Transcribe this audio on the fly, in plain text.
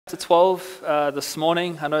Chapter 12 this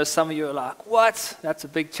morning. I know some of you are like, what? That's a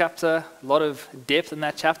big chapter, a lot of depth in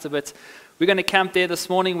that chapter, but we're going to camp there this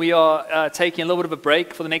morning. We are taking a little bit of a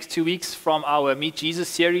break for the next 2 weeks from our Meet Jesus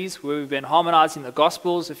series, where we've been harmonizing the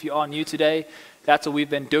Gospels. If you are new today, that's what we've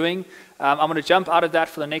been doing. I'm going to jump out of that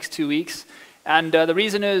for the next 2 weeks. And the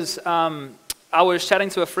reason is, I was chatting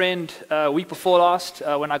to a friend week before last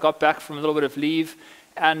when I got back from a little bit of leave.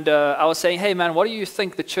 And I was saying, hey man, what do you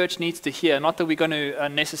think the church needs to hear? Not that we're going to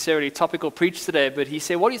necessarily topical preach today, but he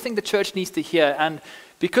said, what do you think the church needs to hear? And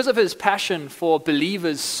because of his passion for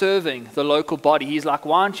believers serving the local body, he's like,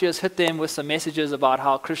 why don't you just hit them with some messages about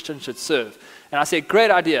how Christians should serve? And I said,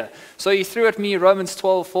 great idea. So he threw at me Romans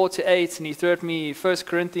 12, 4-8, and he threw at me 1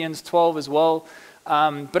 Corinthians 12 as well.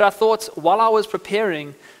 But I thought, while I was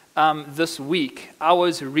preparing this week, I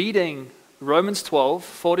was reading Romans 12,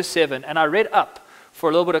 4-7, and I read up for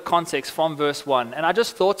a little bit of context from verse 1. And I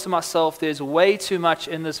just thought to myself, there's way too much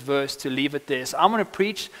in this verse to leave it there. So I'm going to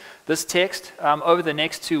preach this text over the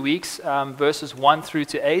next 2 weeks, verses 1 through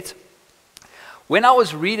to 8. When I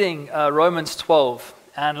was reading Romans 12,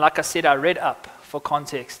 and like I said, I read up for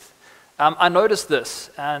context, I noticed this,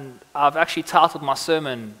 and I've actually titled my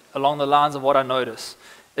sermon along the lines of what I noticed,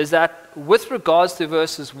 is that with regards to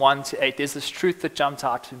verses 1 to 8, there's this truth that jumped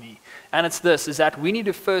out to me. And it's this, is that we need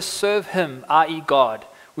to first serve Him, i.e. God.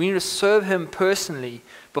 We need to serve Him personally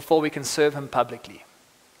before we can serve Him publicly.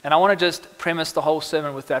 And I want to just premise the whole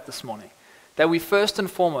sermon with that this morning. That we first and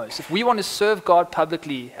foremost, if we want to serve God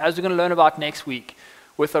publicly, as we're going to learn about next week,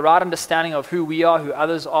 with the right understanding of who we are, who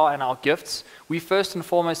others are, and our gifts, we first and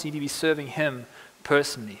foremost need to be serving Him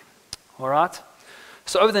personally. All right?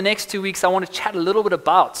 So over the next 2 weeks, I want to chat a little bit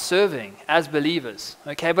about serving as believers,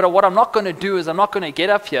 okay? But what I'm not going to do is I'm not going to get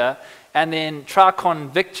up here and then try to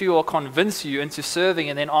convict you or convince you into serving,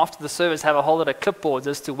 and then after the service have a whole lot of clipboards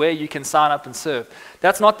as to where you can sign up and serve.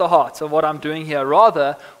 That's not the heart of what I'm doing here.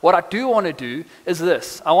 Rather, what I do want to do is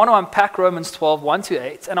this. I want to unpack Romans 12,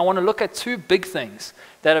 1-8, and I want to look at two big things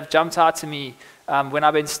that have jumped out to me when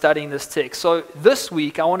I've been studying this text. So this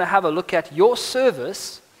week, I want to have a look at your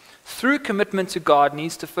service through commitment to God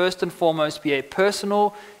needs to first and foremost be a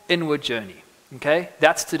personal inward journey. Okay?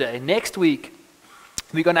 That's today. Next week,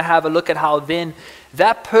 we're going to have a look at how then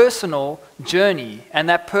that personal journey and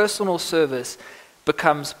that personal service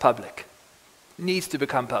becomes public. Needs to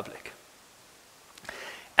become public.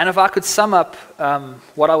 And if I could sum up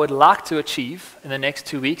what I would like to achieve in the next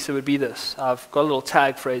 2 weeks, it would be this. I've got a little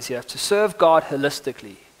tag phrase here. To serve God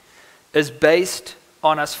holistically is based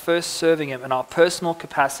on us first serving Him in our personal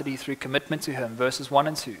capacity through commitment to Him, verses 1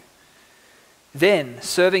 and 2. Then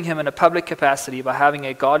serving Him in a public capacity by having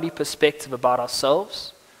a godly perspective about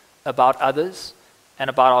ourselves, about others, and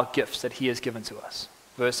about our gifts that He has given to us,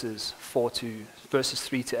 verses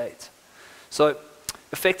 3-8. So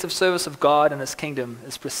effective service of God and His kingdom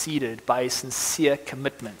is preceded by a sincere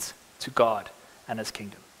commitment to God and His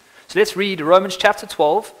kingdom. So let's read Romans chapter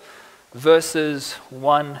 12, verses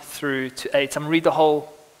 1-8. I'm going to read the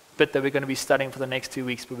whole bit that we're going to be studying for the next 2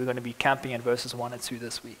 weeks, but we're going to be camping at verses 1 and 2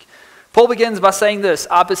 this week. Paul begins by saying this,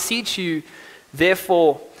 I beseech you,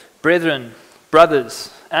 therefore, brethren,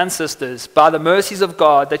 brothers, and sisters, by the mercies of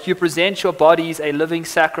God, that you present your bodies a living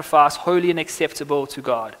sacrifice, holy and acceptable to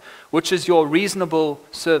God, which is your reasonable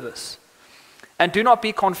service. And do not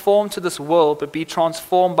be conformed to this world, but be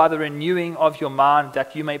transformed by the renewing of your mind,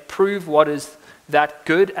 that you may prove what is that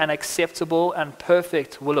good and acceptable and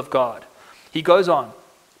perfect will of God. He goes on,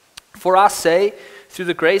 for I say, through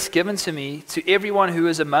the grace given to me, to everyone who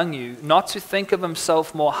is among you, not to think of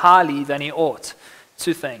himself more highly than he ought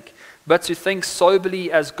to think, but to think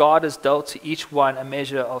soberly as God has dealt to each one a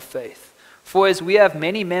measure of faith. For as we have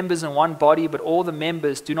many members in one body, but all the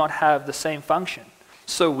members do not have the same function,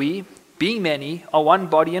 so we, being many, are one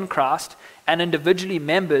body in Christ, and individually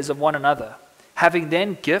members of one another. Having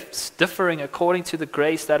then gifts differing according to the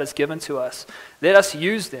grace that is given to us, let us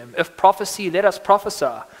use them. If prophecy, let us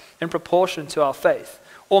prophesy in proportion to our faith.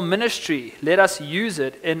 Or ministry, let us use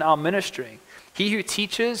it in our ministering. He who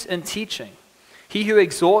teaches in teaching. He who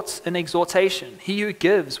exhorts in exhortation. He who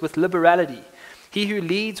gives with liberality. He who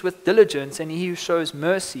leads with diligence, and he who shows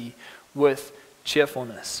mercy with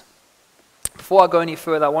cheerfulness. Before I go any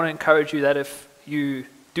further, I want to encourage you that if you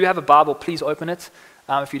do have a Bible, please open it.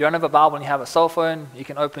 If you don't have a Bible and you have a cell phone, you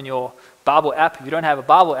can open your Bible app. If you don't have a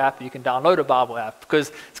Bible app, you can download a Bible app,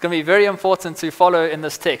 because it's going to be very important to follow in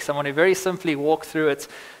this text. I'm going to very simply walk through it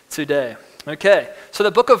today. Okay, so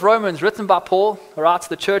the book of Romans, written by Paul, to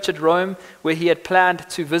the church at Rome, where he had planned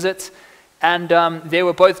to visit. And there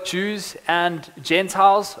were both Jews and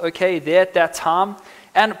Gentiles, there at that time.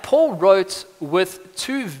 And Paul wrote with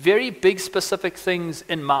two very big specific things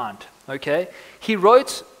in mind, okay? He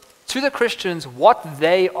wrote to the Christians what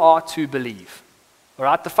they are to believe, all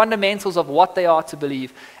right? The fundamentals of what they are to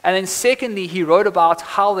believe. And then secondly, he wrote about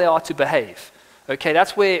how they are to behave. Okay,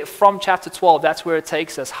 that's where, from chapter 12, that's where it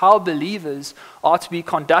takes us. How believers are to be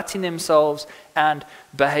conducting themselves and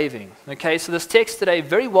behaving. Okay, so this text today,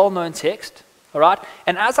 very well-known text, all right?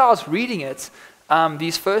 And as I was reading it,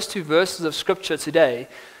 these first two verses of Scripture today,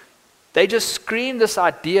 they just scream this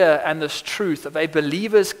idea and this truth of a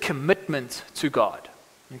believer's commitment to God.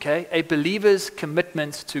 Okay, a believer's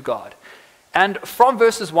commitment to God. And from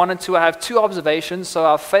verses 1 and 2, I have two observations. So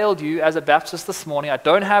I've failed you as a Baptist this morning. I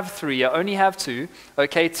don't have three, I only have two.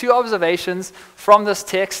 Okay, two observations from this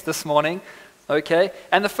text this morning. Okay,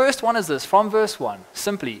 and the first one is this, from verse 1,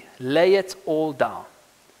 simply, lay it all down.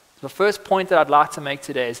 The first point that I'd like to make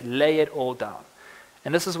today is lay it all down.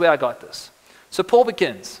 And this is where I got this. So Paul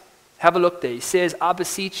begins, have a look there. He says, I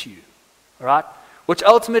beseech you, all right? Which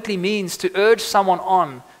ultimately means to urge someone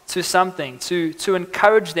on to something, to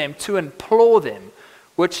encourage them, to implore them,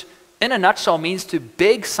 which in a nutshell means to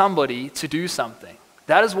beg somebody to do something.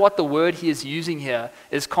 That is what the word he is using here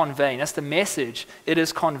is conveying. That's the message it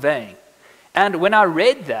is conveying. And when I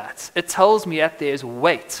read that, it tells me that there's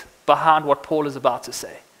weight behind what Paul is about to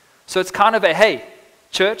say. So it's kind of a, hey,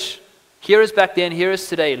 church, here is back then, here is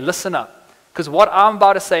today, listen up. Because what I'm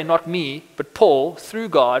about to say, not me, but Paul, through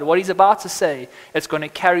God, what he's about to say, it's going to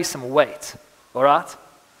carry some weight. All right?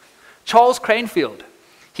 Charles Cranfield,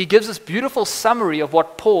 he gives this beautiful summary of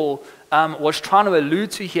what Paul was trying to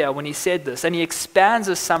allude to here when he said this. And he expands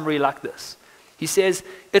his summary like this. He says,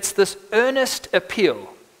 it's this earnest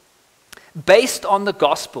appeal based on the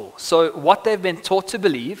gospel. So what they've been taught to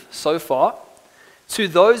believe so far, to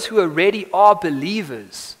those who already are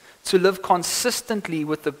believers, to live consistently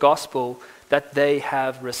with the gospel that they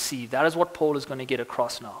have received. That is what Paul is going to get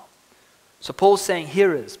across now. So Paul's saying,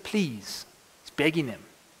 hearers, please, he's begging them,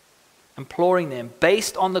 imploring them,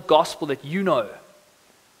 based on the gospel that you know.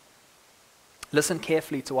 Listen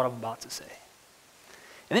carefully to what I'm about to say.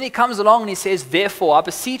 And then he comes along and he says, therefore, I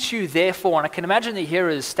beseech you, therefore. And I can imagine the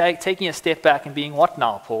hearers taking a step back and being, what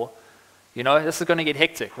now, Paul? You know, this is going to get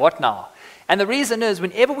hectic. What now? And the reason is,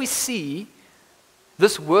 whenever we see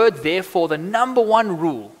this word, therefore, the number one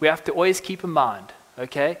rule we have to always keep in mind,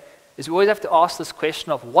 okay, is we always have to ask this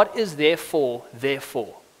question of what is therefore,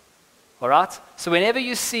 therefore? All right? So whenever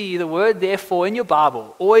you see the word therefore in your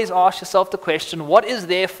Bible, always ask yourself the question, what is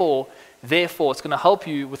therefore, therefore? It's going to help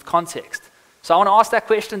you with context. So I want to ask that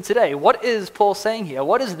question today. What is Paul saying here?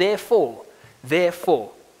 What is therefore,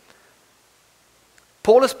 therefore?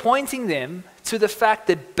 Paul is pointing them to the fact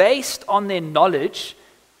that based on their knowledge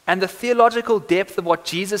and the theological depth of what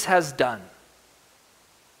Jesus has done,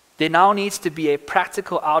 there now needs to be a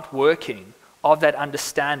practical outworking of that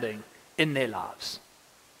understanding in their lives.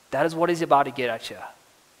 That is what he's about to get at here.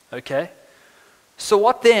 Okay? So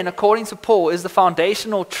what then, according to Paul, is the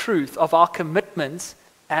foundational truth of our commitment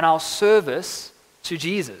and our service to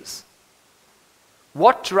Jesus?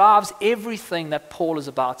 What drives everything that Paul is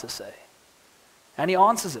about to say? And he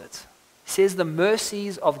answers it. He says, the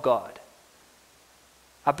mercies of God.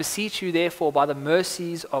 I beseech you, therefore, by the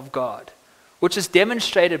mercies of God, which is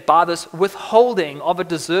demonstrated by this withholding of a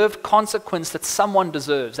deserved consequence that someone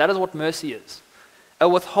deserves. That is what mercy is. A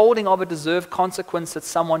withholding of a deserved consequence that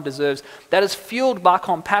someone deserves. That is fueled by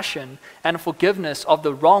compassion and forgiveness of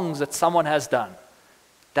the wrongs that someone has done.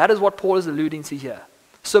 That is what Paul is alluding to here.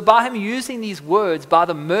 So by him using these words, by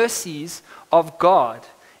the mercies of God,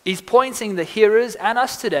 he's pointing the hearers and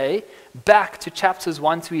us today back to chapters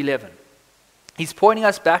 1 to 11. He's pointing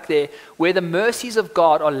us back there where the mercies of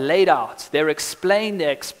God are laid out. They're explained, they're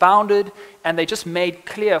expounded, and they're just made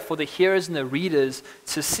clear for the hearers and the readers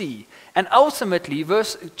to see. And ultimately,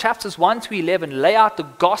 chapters 1 to 11 lay out the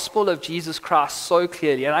gospel of Jesus Christ so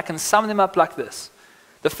clearly. And I can sum them up like this.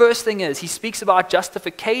 The first thing is, he speaks about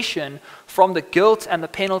justification from the guilt and the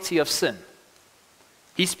penalty of sin.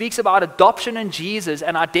 He speaks about adoption in Jesus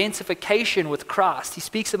and identification with Christ. He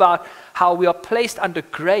speaks about how we are placed under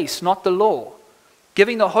grace, not the law,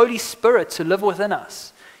 giving the Holy Spirit to live within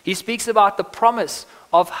us. He speaks about the promise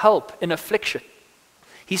of help in affliction.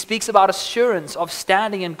 He speaks about assurance of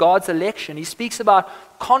standing in God's election. He speaks about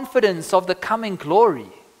confidence of the coming glory.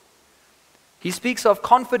 He speaks of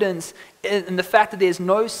confidence in the fact that there's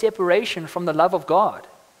no separation from the love of God.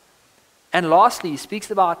 And lastly, he speaks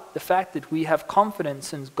about the fact that we have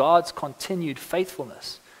confidence in God's continued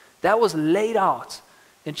faithfulness. That was laid out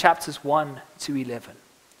in chapters 1 to 11.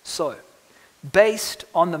 So, based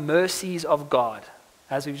on the mercies of God,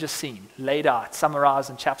 as we've just seen, laid out, summarized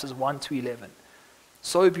in chapters 1 to 11,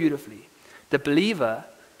 so beautifully. The believer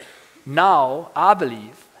now, I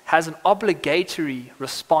believe, has an obligatory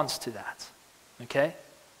response to that. Okay?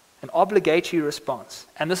 An obligatory response.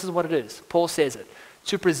 And this is what it is. Paul says it.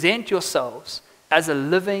 To present yourselves as a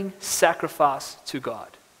living sacrifice to God.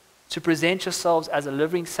 To present yourselves as a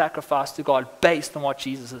living sacrifice to God based on what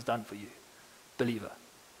Jesus has done for you, believer.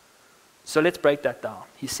 So let's break that down.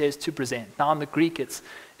 He says to present. Now in the Greek, it's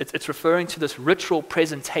referring to this ritual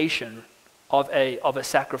presentation of a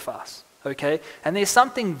sacrifice. Okay? And there's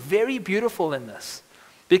something very beautiful in this.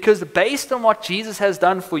 Because based on what Jesus has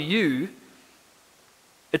done for you,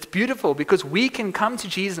 it's beautiful because we can come to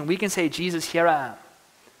Jesus and we can say, Jesus, here I am,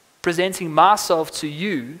 presenting myself to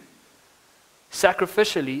you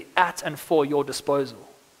sacrificially at and for your disposal.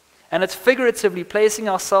 And it's figuratively placing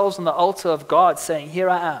ourselves on the altar of God, saying, here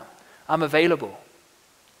I am, I'm available,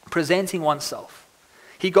 presenting oneself.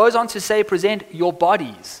 He goes on to say, present your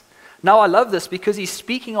bodies. Now I love this because he's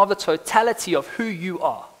speaking of the totality of who you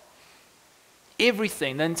are.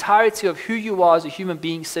 Everything, the entirety of who you are as a human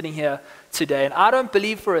being sitting here today. And I don't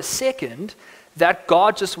believe for a second that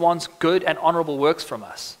God just wants good and honorable works from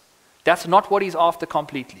us. That's not what he's after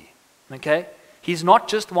completely. Okay? He's not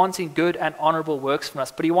just wanting good and honorable works from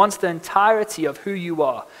us, but he wants the entirety of who you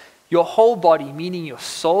are. Your whole body, meaning your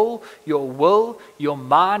soul, your will, your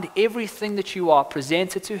mind, everything that you are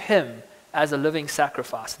presented to him as a living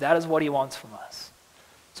sacrifice. That is what he wants from us.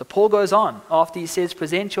 So Paul goes on, after he says,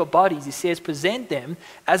 present your bodies, he says, present them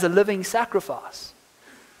as a living sacrifice.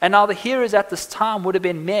 And now the hearers at this time would have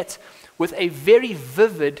been met with a very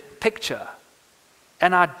vivid picture,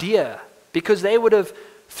 an idea, because they would have,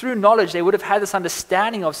 through knowledge, they would have had this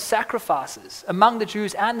understanding of sacrifices among the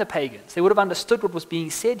Jews and the pagans. They would have understood what was being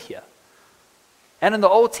said here. And in the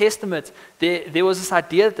Old Testament, there was this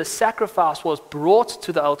idea that the sacrifice was brought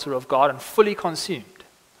to the altar of God and fully consumed.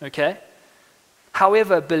 Okay?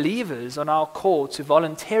 However, believers are now called to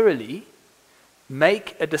voluntarily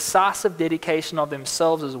make a decisive dedication of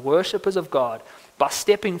themselves as worshippers of God by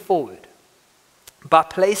stepping forward, by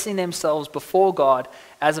placing themselves before God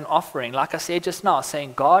as an offering. Like I said just now,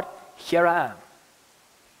 saying, God, here I am.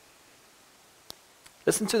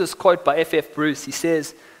 Listen to this quote by F.F. Bruce. He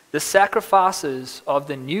says, the sacrifices of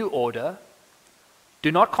the new order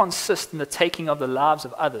do not consist in the taking of the lives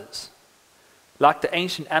of others, like the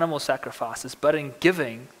ancient animal sacrifices, but in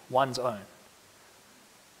giving one's own.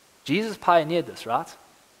 Jesus pioneered this, right?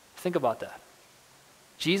 Think about that.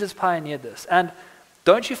 Jesus pioneered this. And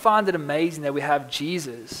don't you find it amazing that we have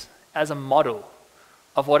Jesus as a model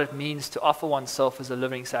of what it means to offer oneself as a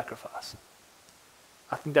living sacrifice?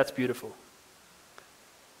 I think that's beautiful.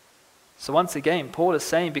 So once again, Paul is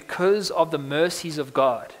saying, because of the mercies of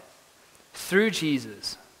God, through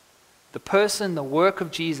Jesus, the person, the work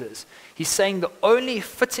of Jesus, he's saying the only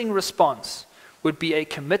fitting response would be a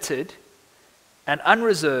committed and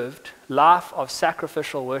unreserved life of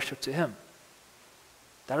sacrificial worship to him.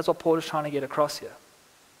 That is what Paul is trying to get across here.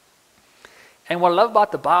 And what I love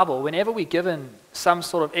about the Bible, whenever we're given some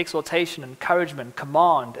sort of exhortation, encouragement,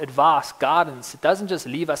 command, advice, guidance, it doesn't just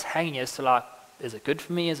leave us hanging as to like, is it good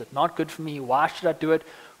for me? Is it not good for me? Why should I do it?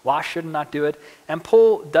 Why shouldn't I do it? And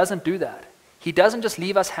Paul doesn't do that. He doesn't just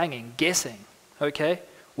leave us hanging, guessing, okay,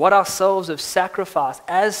 what ourselves of sacrifice,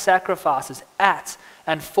 as sacrifices at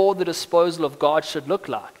and for the disposal of God should look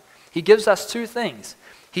like. He gives us two things.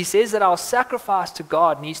 He says that our sacrifice to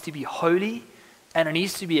God needs to be holy and it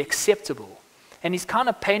needs to be acceptable. And he's kind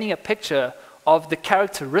of painting a picture of the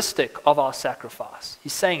characteristic of our sacrifice.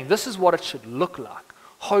 He's saying this is what it should look like,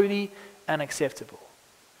 holy and acceptable.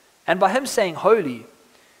 And by him saying holy,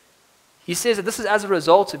 he says that this is as a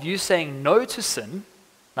result of you saying no to sin,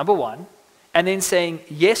 number one, and then saying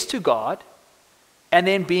yes to God, and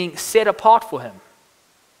then being set apart for him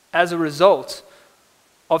as a result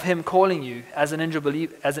of him calling you as an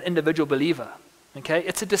individual believer. Okay?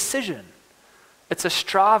 It's a decision. It's a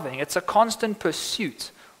striving. It's a constant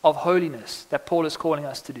pursuit of holiness that Paul is calling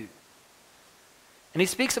us to do. And he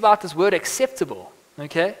speaks about this word acceptable.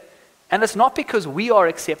 Okay? And it's not because we are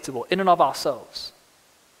acceptable in and of ourselves,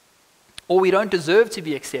 or we don't deserve to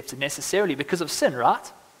be accepted necessarily because of sin,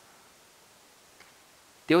 right?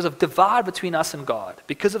 There was a divide between us and God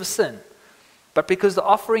because of sin. But because the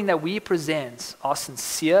offering that we present are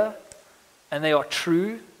sincere and they are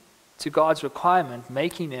true to God's requirement,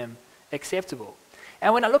 making them acceptable.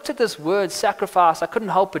 And when I looked at this word sacrifice, I couldn't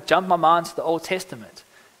help but jump my mind to the Old Testament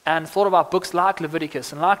and thought about books like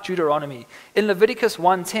Leviticus and like Deuteronomy. In Leviticus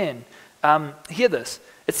 1:10, hear this.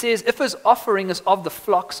 It says, if his offering is of the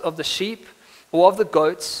flocks of the sheep or of the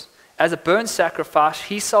goats, as a burnt sacrifice,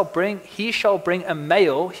 he shall bring a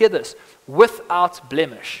male, hear this, without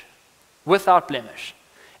blemish. without blemish.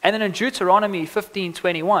 And then in Deuteronomy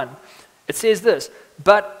 15:21, it says this,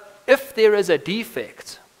 but if there is a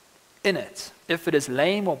defect in it, if it is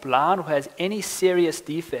lame or blind or has any serious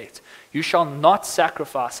defect, you shall not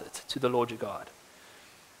sacrifice it to the Lord your God.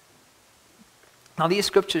 Now these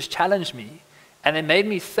scriptures challenged me, and they made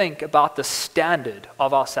me think about the standard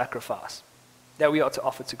of our sacrifice that we are to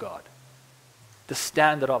offer to God. The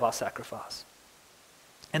standard of our sacrifice.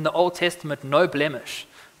 In the Old Testament, no blemish,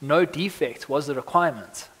 no defect was the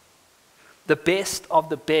requirement. The best of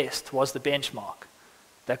the best was the benchmark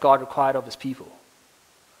that God required of his people.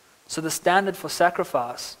 So the standard for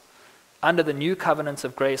sacrifice under the new covenants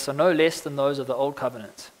of grace are no less than those of the old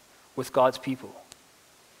covenant with God's people.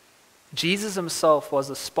 Jesus himself was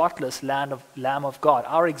the spotless Lamb of God,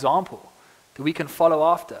 our example that we can follow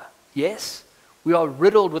after. Yes, we are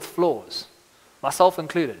riddled with flaws, myself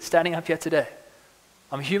included, standing up here today.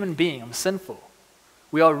 I'm a human being, I'm sinful.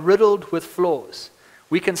 We are riddled with flaws.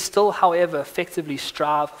 We can still, however, effectively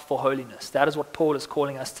strive for holiness. That is what Paul is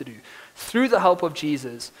calling us to do. Through the help of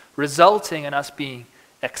Jesus, resulting in us being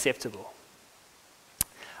acceptable.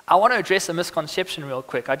 I want to address a misconception real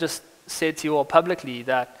quick. I just said to you all publicly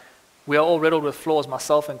that we are all riddled with flaws,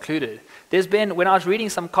 myself included. There's been, when I was reading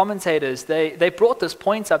some commentators, they brought this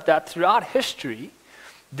point up that throughout history,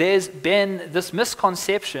 there's been this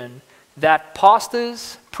misconception that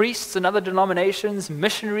pastors, priests in other denominations,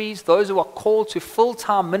 missionaries, those who are called to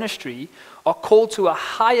full-time ministry, are called to a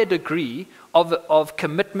higher degree of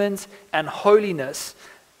commitment and holiness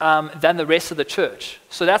than the rest of the church.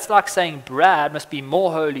 So that's like saying Brad must be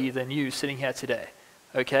more holy than you sitting here today.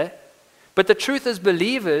 Okay? But the truth is,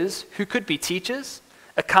 believers who could be teachers,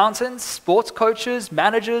 accountants, sports coaches,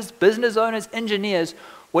 managers, business owners, engineers,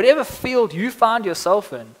 whatever field you find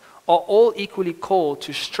yourself in, are all equally called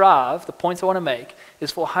to strive. The point I want to make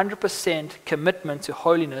is for 100% commitment to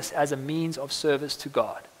holiness as a means of service to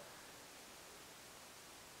God.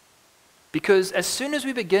 Because as soon as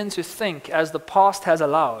we begin to think as the past has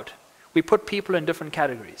allowed, we put people in different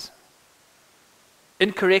categories,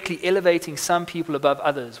 incorrectly elevating some people above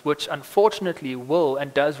others, which unfortunately will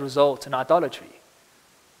and does result in idolatry.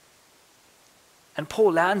 And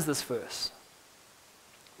Paul lands this verse,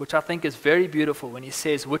 which I think is very beautiful, when he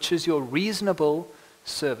says, which is your reasonable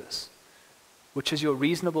service. Which is your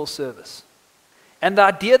reasonable service. And the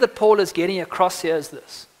idea that Paul is getting across here is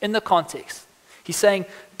this, in the context. He's saying,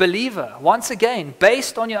 believer, once again,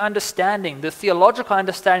 based on your understanding, the theological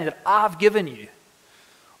understanding that I've given you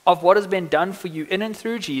of what has been done for you in and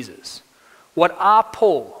through Jesus, what I,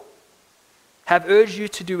 Paul, have urged you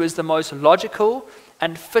to do is the most logical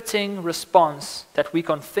and fitting response that we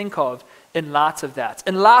can think of in light of that.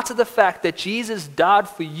 In light of the fact that Jesus died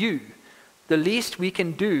for you, the least we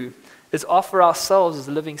can do is offer ourselves as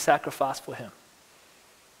a living sacrifice for him.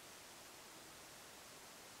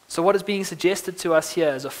 So what is being suggested to us here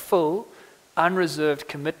is a full, unreserved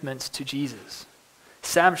commitment to Jesus.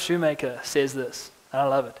 Sam Shoemaker says this, and I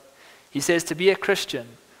love it. He says, to be a Christian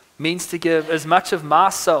means to give as much of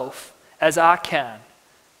myself as I can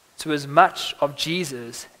to as much of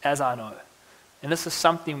Jesus as I know. And this is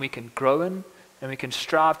something we can grow in and we can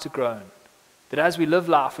strive to grow in. That as we live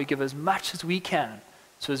life, we give as much as we can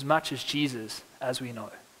to as much as Jesus as we know.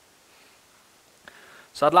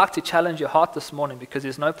 So I'd like to challenge your heart this morning, because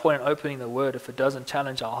there's no point in opening the word if it doesn't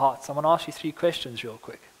challenge our hearts. I want to ask you 3 questions real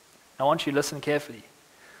quick. I want you to listen carefully.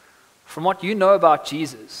 From what you know about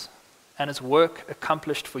Jesus and his work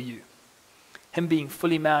accomplished for you, him being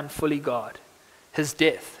fully man, fully God, his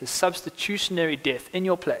death, his substitutionary death in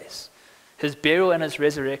your place, his burial and his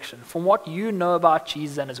resurrection, from what you know about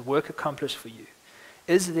Jesus and his work accomplished for you,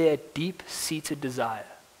 is there a deep-seated desire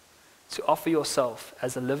to offer yourself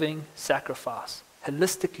as a living sacrifice,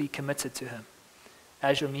 holistically committed to him,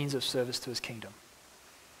 as your means of service to his kingdom?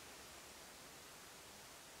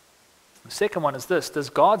 The second one is this: does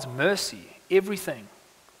God's mercy, everything,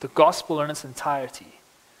 the gospel in its entirety,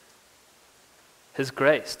 his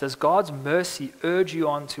grace, does God's mercy urge you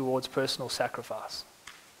on towards personal sacrifice?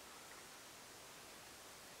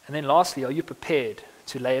 And then lastly, are you prepared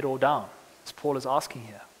to lay it all down? As Paul is asking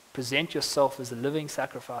here, present yourself as a living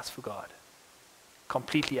sacrifice for God,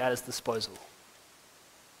 completely at his disposal.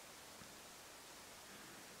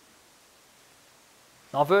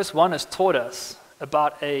 Now, verse 1 has taught us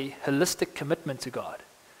about a holistic commitment to God.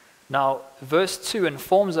 Now, verse 2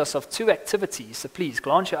 informs us of 2 activities. So please,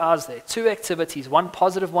 glance your eyes there. 2 activities, one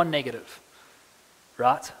positive, one negative.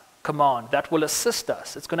 Right? Command. That will assist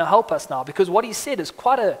us. It's going to help us now, because what he said is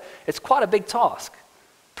quite a big task.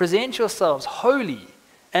 Present yourselves holy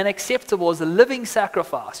and acceptable as a living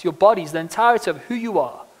sacrifice. Your bodies, the entirety of who you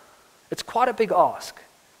are. It's quite a big ask.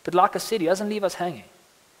 But like I said, he doesn't leave us hanging.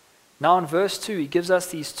 Now in verse 2, he gives us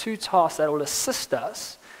these two tasks that will assist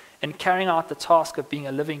us in carrying out the task of being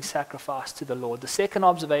a living sacrifice to the Lord. The second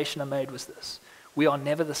observation I made was this: we are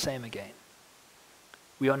never the same again.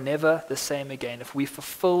 We are never the same again. If we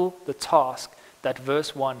fulfill the task that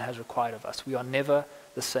verse 1 has required of us, we are never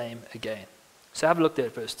the same again. So have a look there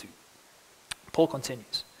at verse 2. Paul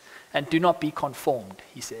continues, and do not be conformed,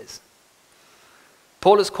 he says.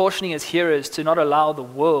 Paul is cautioning his hearers to not allow the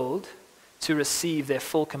world to receive their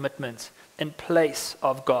full commitment in place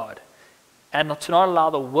of God, and to not allow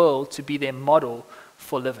the world to be their model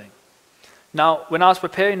for living. Now, when I was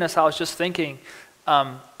preparing this, I was just thinking,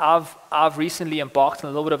 I've recently embarked on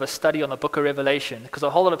a little bit of a study on the book of Revelation, because a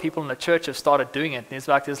whole lot of people in the church have started doing it. There's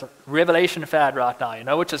like this Revelation fad right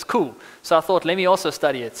now, which is cool. So I thought, let me also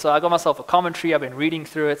study it. So I got myself a commentary. I've been reading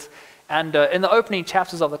through it. And in the opening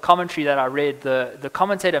chapters of the commentary that I read, the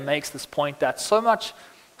commentator makes this point that so much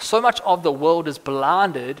of the world is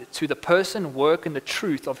blinded to the person, work, and the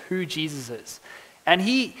truth of who Jesus is. And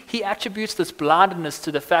he attributes this blindness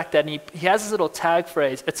to the fact that he has this little tag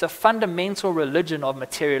phrase: it's a fundamental religion of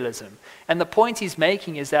materialism. And the point he's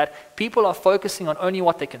making is that people are focusing on only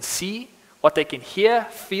what they can see, what they can hear,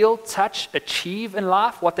 feel, touch, achieve in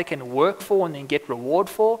life, what they can work for and then get reward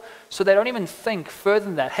for. So they don't even think further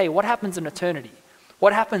than that. Hey, what happens in eternity?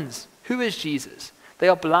 What happens? Who is Jesus? They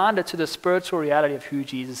are blinded to the spiritual reality of who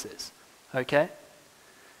Jesus is. Okay?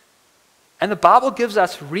 And the Bible gives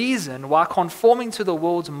us reason why conforming to the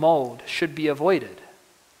world's mold should be avoided.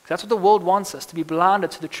 That's what the world wants us, to be blinded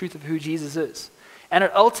to the truth of who Jesus is. And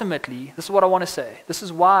it ultimately, this is what I want to say, this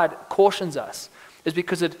is why it cautions us, is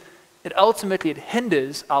because it ultimately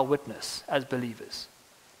hinders our witness as believers.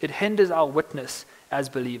 It hinders our witness as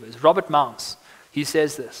believers. Robert Mounce, he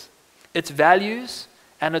says this: its values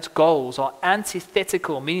and its goals are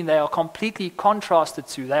antithetical, meaning they are completely contrasted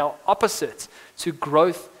to, they are opposite to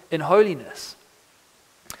growth in holiness.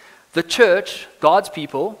 The church, God's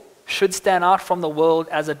people, should stand out from the world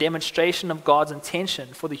as a demonstration of God's intention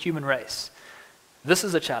for the human race. This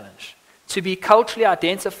is a challenge. To be culturally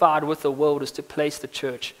identified with the world is to place the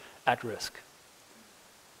church at risk.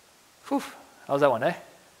 Whew, how's that one, eh?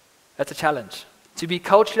 That's a challenge. To be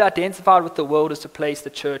culturally identified with the world is to place the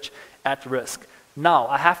church at risk. Now,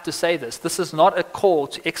 I have to say this is not a call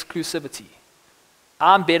to exclusivity.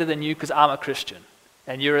 I'm better than you because I'm a Christian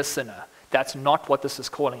and you're a sinner. That's not what this is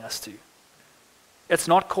calling us to. It's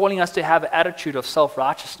not calling us to have an attitude of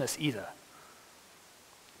self-righteousness either.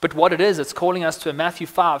 But what it is, it's calling us to a Matthew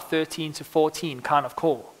 5:13-14 kind of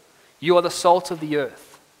call. You are the salt of the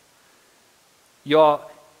earth.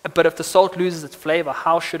 But if the salt loses its flavor,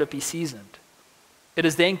 how should it be seasoned? It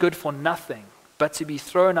is then good for nothing but to be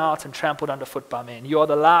thrown out and trampled underfoot by men. You are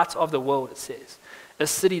the light of the world, it says. A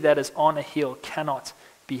city that is on a hill cannot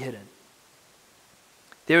be hidden.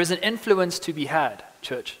 There is an influence to be had,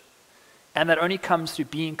 church, and that only comes through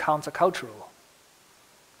being countercultural.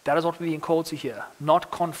 That is what we're being called to here, not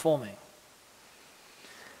conforming.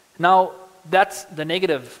 Now, that's the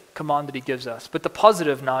negative command that he gives us. But the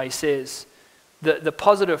positive now, he says, the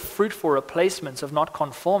positive fruitful replacements of not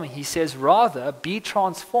conforming, he says, rather, be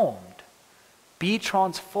transformed. Be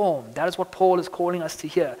transformed. That is what Paul is calling us to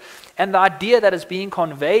hear. And the idea that is being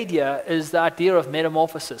conveyed here is the idea of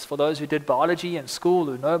metamorphosis. For those who did biology in school,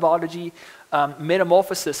 who know biology,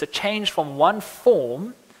 metamorphosis, a change from one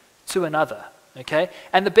form to another. Okay?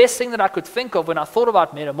 And the best thing that I could think of when I thought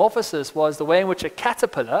about metamorphosis was the way in which a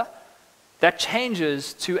caterpillar that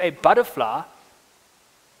changes to a butterfly.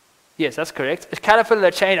 Yes, that's correct. A caterpillar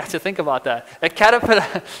that changes, I have to think about that. A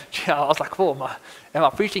caterpillar, I was like, oh, am I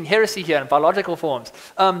preaching heresy here in biological forms?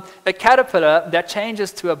 A caterpillar that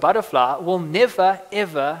changes to a butterfly will never,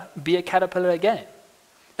 ever be a caterpillar again.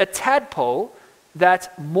 A tadpole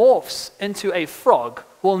that morphs into a frog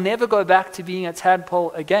will never go back to being a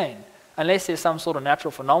tadpole again, unless there's some sort of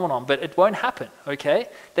natural phenomenon, but it won't happen, okay?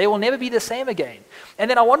 They will never be the same again. And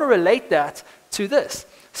then I want to relate that to this.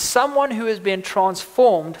 Someone who has been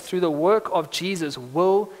transformed through the work of Jesus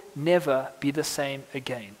will never be the same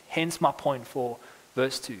again. Hence my point for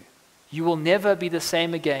verse 2. You will never be the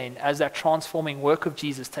same again as that transforming work of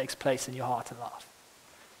Jesus takes place in your heart and life.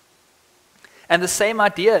 And the same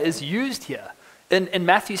idea is used here in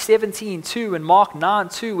Matthew 17:2 and Mark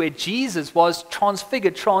 9:2, where Jesus was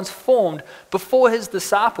transfigured, transformed before his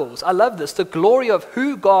disciples. I love this. The glory of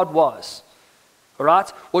who God was, all right,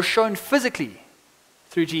 was shown physically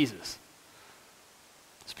through Jesus.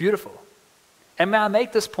 It's beautiful. And may I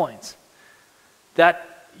make this point,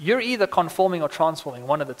 that you're either conforming or transforming,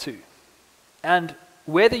 one of the two. And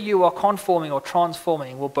whether you are conforming or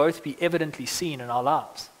transforming will both be evidently seen in our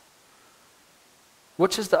lives.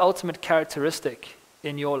 Which is the ultimate characteristic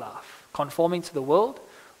in your life? Conforming to the world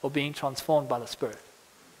or being transformed by the Spirit?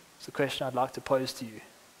 It's a question I'd like to pose to you.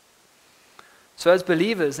 So as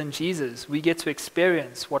believers in Jesus, we get to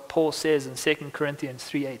experience what Paul says in 2 Corinthians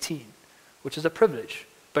 3:18, which is a privilege.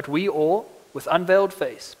 But we all, with unveiled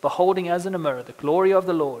face, beholding as in a mirror the glory of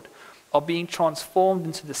the Lord, are being transformed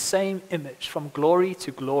into the same image from glory to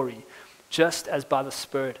glory, just as by the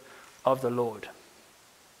Spirit of the Lord.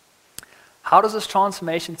 How does this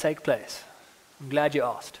transformation take place? I'm glad you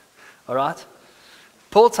asked. All right?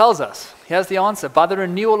 Paul tells us, here's the answer, by the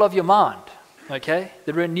renewal of your mind. Okay?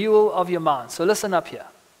 The renewal of your mind. So listen up here.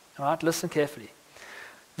 All right? Listen carefully.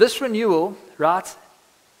 This renewal, right,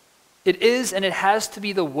 it is and it has to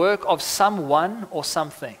be the work of someone or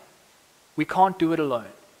something. We can't do it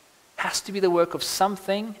alone. It has to be the work of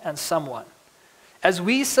something and someone. As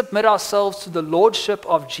we submit ourselves to the lordship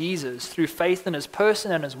of Jesus through faith in his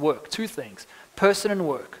person and his work, two things, person and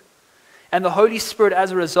work, and the Holy Spirit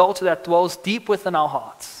as a result of that dwells deep within our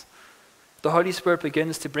hearts, the Holy Spirit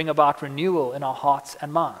begins to bring about renewal in our hearts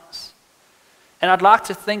and minds. And I'd like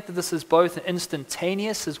to think that this is both an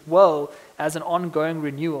instantaneous as well as an ongoing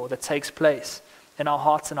renewal that takes place in our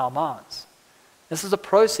hearts and our minds. This is a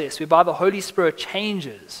process whereby the Holy Spirit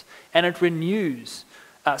changes and it renews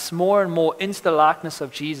us more and more into the likeness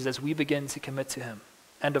of Jesus as we begin to commit to him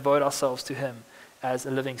and devote ourselves to him as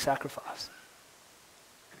a living sacrifice.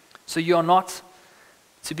 So you are not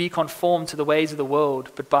to be conformed to the ways of the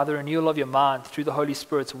world, but by the renewal of your mind through the Holy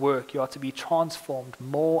Spirit's work, you are to be transformed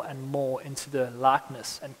more and more into the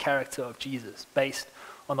likeness and character of Jesus based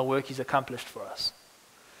on the work he's accomplished for us.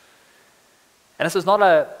 And this is not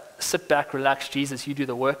a sit back, relax, Jesus, you do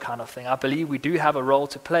the work kind of thing. I believe we do have a role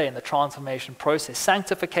to play in the transformation process,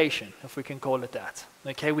 sanctification, if we can call it that.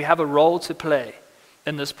 Okay, we have a role to play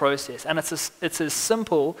in this process. And it's as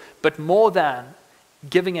simple, but more than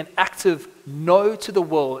giving an active no to the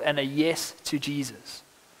world and a yes to Jesus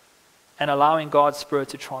and allowing God's Spirit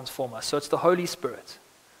to transform us. So it's the Holy Spirit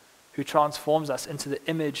who transforms us into the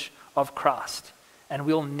image of Christ, and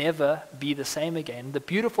we'll never be the same again. The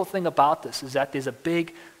beautiful thing about this is that there's a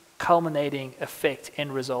big culminating effect,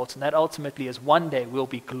 end result, and that ultimately is one day we'll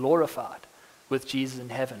be glorified with Jesus in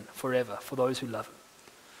heaven forever for those who love him.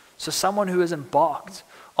 So someone who is embarked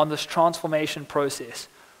on this transformation process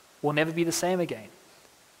will never be the same again.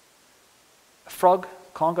 A frog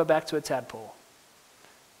can't go back to a tadpole.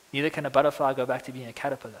 Neither can a butterfly go back to being a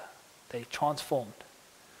caterpillar. They transformed.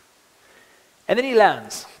 And then he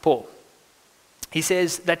lands, Paul. He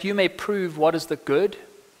says that you may prove what is the good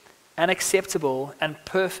and acceptable and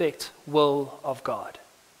perfect will of God.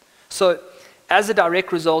 So, as a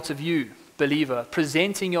direct result of you, believer,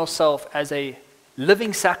 presenting yourself as a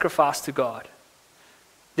living sacrifice to God,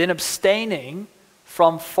 then abstaining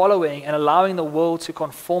from following and allowing the world to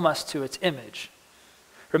conform us to its image.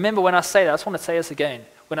 Remember, when I say that, I just want to say this again.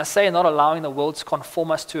 When I say not allowing the world to conform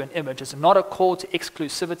us to an image, it's not a call to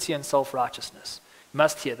exclusivity and self-righteousness. You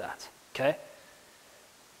must hear that, okay?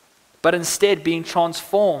 But instead being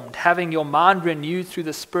transformed, having your mind renewed through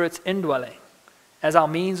the Spirit's indwelling as our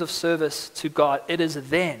means of service to God. It is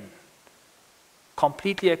then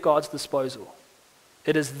completely at God's disposal.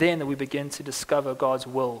 It is then that we begin to discover God's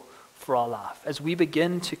will for our life. As we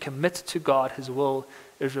begin to commit to God, his will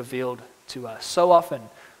is revealed to us. So often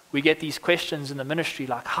we get these questions in the ministry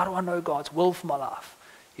like, how do I know God's will for my life?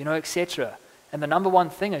 Etc. And the number one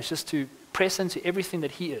thing is just to press into everything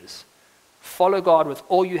that he is. Follow God with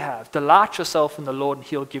all you have. Delight yourself in the Lord and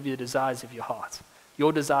he'll give you the desires of your heart.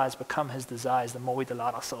 Your desires become his desires the more we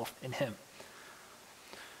delight ourselves in him.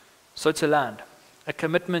 So to land, a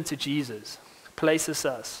commitment to Jesus places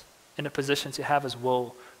us in a position to have his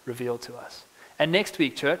will revealed to us. And next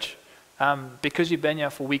week, church, because you've been here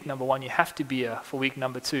for week number 1, you have to be here for week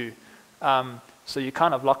number 2. So you're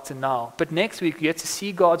kind of locked in now. But next week, you get to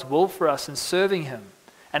see God's will for us in serving him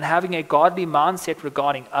and having a godly mindset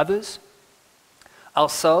regarding others,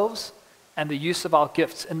 ourselves, and the use of our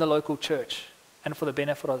gifts in the local church and for the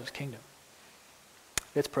benefit of his kingdom.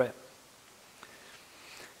 Let's pray.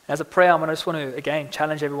 As a prayer, I just want to, again,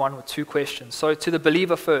 challenge everyone with 2 questions. So to the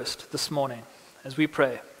believer first this morning, as we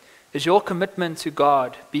pray, is your commitment to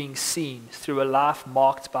God being seen through a life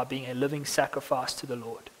marked by being a living sacrifice to the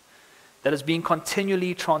Lord, that is being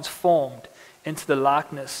continually transformed into the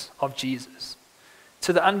likeness of Jesus?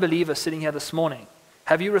 To the unbeliever sitting here this morning,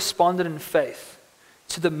 have you responded in faith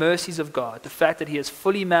to the mercies of God, the fact that he is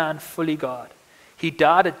fully man, fully God? He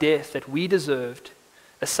died a death that we deserved,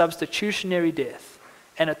 a substitutionary death,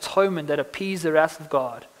 an atonement that appeased the wrath of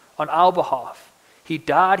God on our behalf. He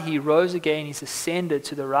died, he rose again, he's ascended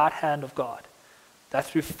to the right hand of God. that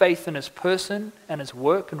through faith in his person and his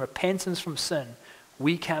work and repentance from sin,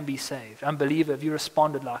 we can be saved. Unbeliever, have you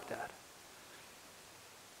responded like that?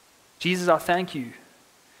 Jesus, I thank you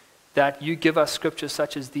that you give us scriptures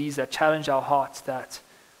such as these that challenge our hearts, that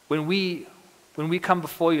when we come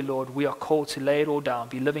before you, Lord, we are called to lay it all down,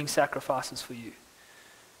 be living sacrifices for you.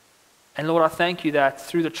 And Lord, I thank you that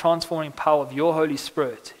through the transforming power of your Holy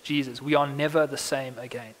Spirit, Jesus, we are never the same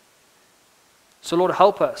again. So Lord,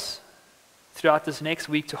 help us throughout this next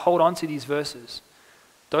week to hold on to these verses.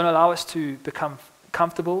 Don't allow us to become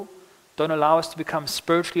comfortable. Don't allow us to become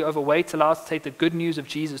spiritually overweight. Allow us to take the good news of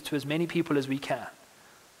Jesus to as many people as we can.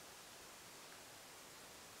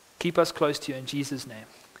 Keep us close to you in Jesus' name.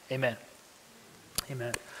 Amen.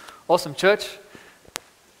 Amen. Awesome, church.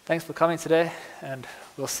 Thanks for coming today, and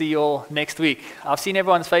we'll see you all next week. I've seen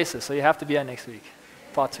everyone's faces, so you have to be here next week.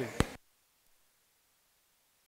 Part 2.